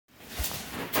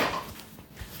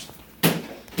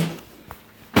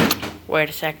Wait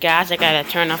a sec, guys. I gotta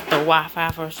turn off the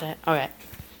Wi-Fi for a sec. Okay.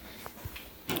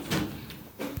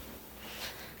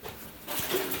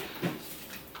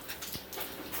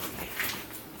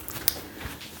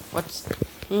 What's...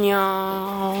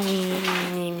 No.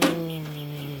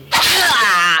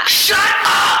 Shut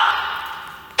up!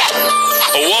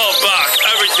 A while back,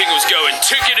 everything was going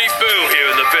tickety-boo here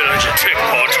in the village of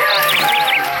Tickpot.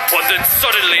 But then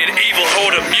suddenly an evil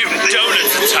horde of mutant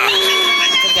donuts attacked.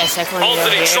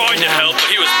 Anthony tried to help, but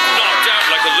he was knocked out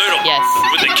like a little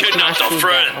when they kidnapped our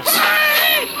friends.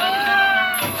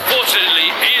 Fortunately,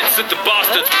 Ian set the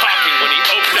bastards packing when he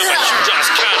opened up a huge-ass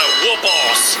can of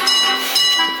whoop-ass.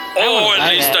 Or at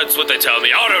least that's what they tell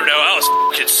me. I don't know, I was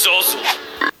f***ing saucy.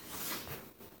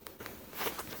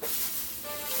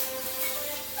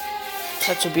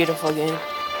 Such a beautiful game.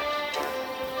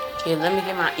 Here, let me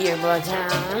get my earbuds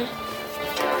on.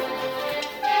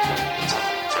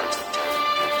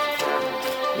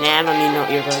 Nah, I don't need no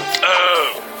earbuds.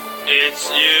 Oh,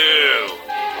 it's you.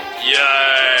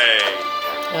 Yay.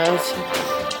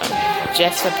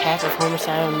 Just a pack of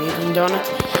homicidal mutant donuts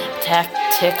attacked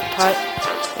Tickpot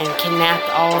and kidnapped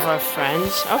all of our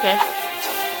friends. Okay.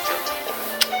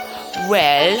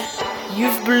 Well,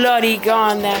 you've bloody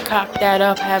gone there, cocked that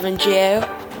up, haven't you?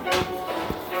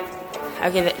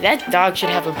 Okay, that dog should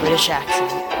have a British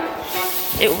accent.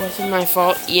 It wasn't my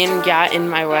fault. Ian got in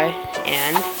my way,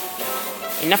 and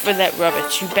enough of that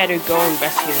rubbish. You better go and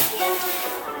rescue him.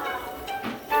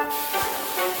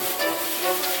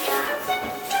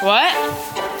 What?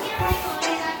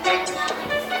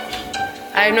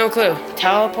 I have no clue.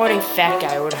 Teleporting fat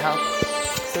guy would help.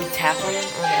 So tap on him?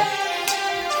 Okay.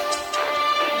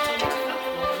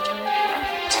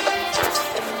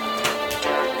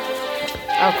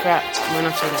 Oh crap, went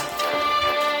upside down.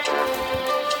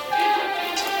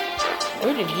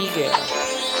 Where did he go?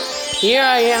 Here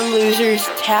I am, losers.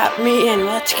 Tap me and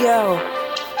let's go.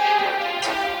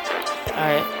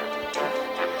 Alright.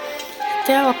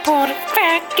 Teleported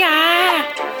fat guy!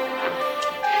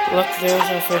 Look, there's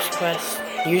our first quest.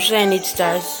 Usually I need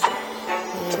stars.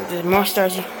 The more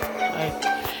stars you... Alright.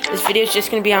 This video is just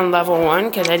going to be on level 1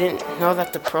 because I didn't know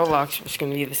that the prologue was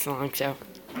going to be this long, so...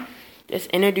 Just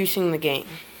introducing the game.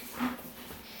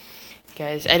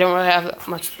 Guys, I don't really have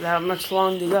that much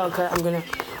long to go because I'm gonna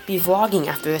be vlogging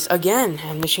after this again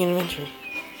at Michigan Adventure.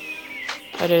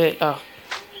 How did it? Oh.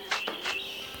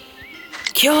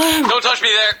 Kill him! Don't touch me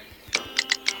there!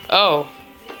 Oh.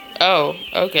 Oh,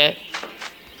 okay.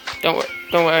 Don't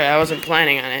worry, I wasn't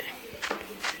planning on it.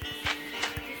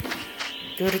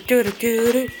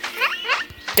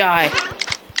 Die.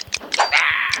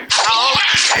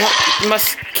 No,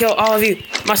 must kill all of you.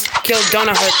 Must kill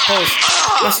donut holes.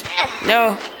 Must...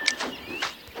 No.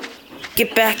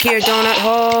 Get back here, donut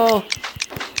hole.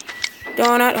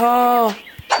 Donut hole.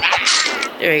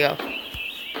 There we go.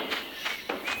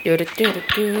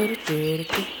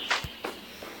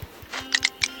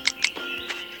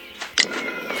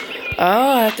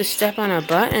 Oh, I have to step on a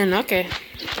button. Okay.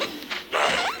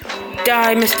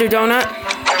 Die, Mr. Donut.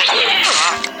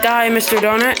 Die, Mr.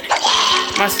 Donut.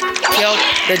 Must kill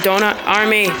the donut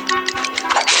army.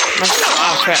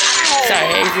 Oh crap. Sorry,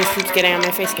 it just keeps getting on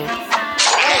my face again.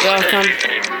 Welcome.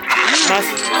 Must.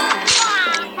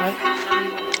 What?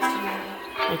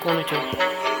 Like 1 or 2.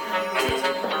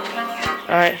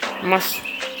 Alright, must.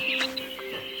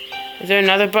 Is there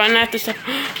another button I have to step?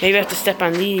 Maybe I have to step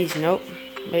on these. Nope.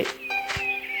 Wait.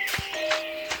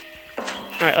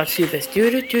 Alright, let's do this.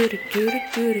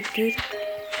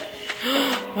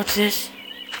 What's this?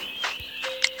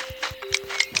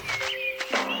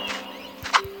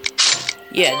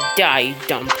 Yeah, die, you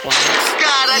dumb plants.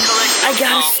 I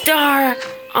got a star!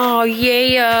 Oh,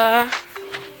 yeah!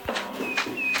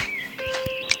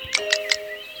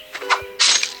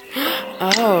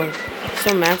 Oh,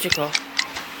 so magical.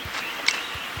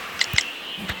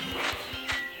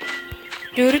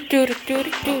 By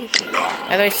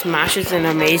the way, Smosh is an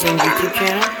amazing YouTube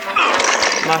channel.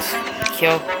 Must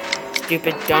kill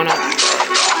stupid donut.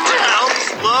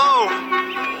 Slow!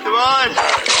 Come on!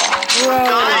 Bro!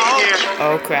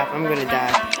 Oh crap, I'm gonna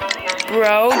die.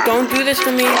 Bro, don't do this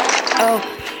to me. Oh,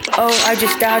 I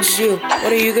just dodged you.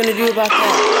 What are you gonna do about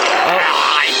that? Oh.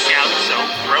 I sound so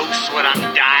gross when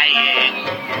I'm dying.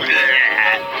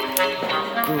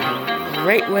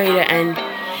 Great way to end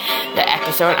the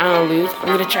episode. I'm gonna lose. I'm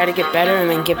gonna try to get better and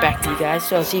then get back to you guys.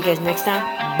 So I'll see you guys next time.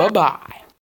 Bye-bye.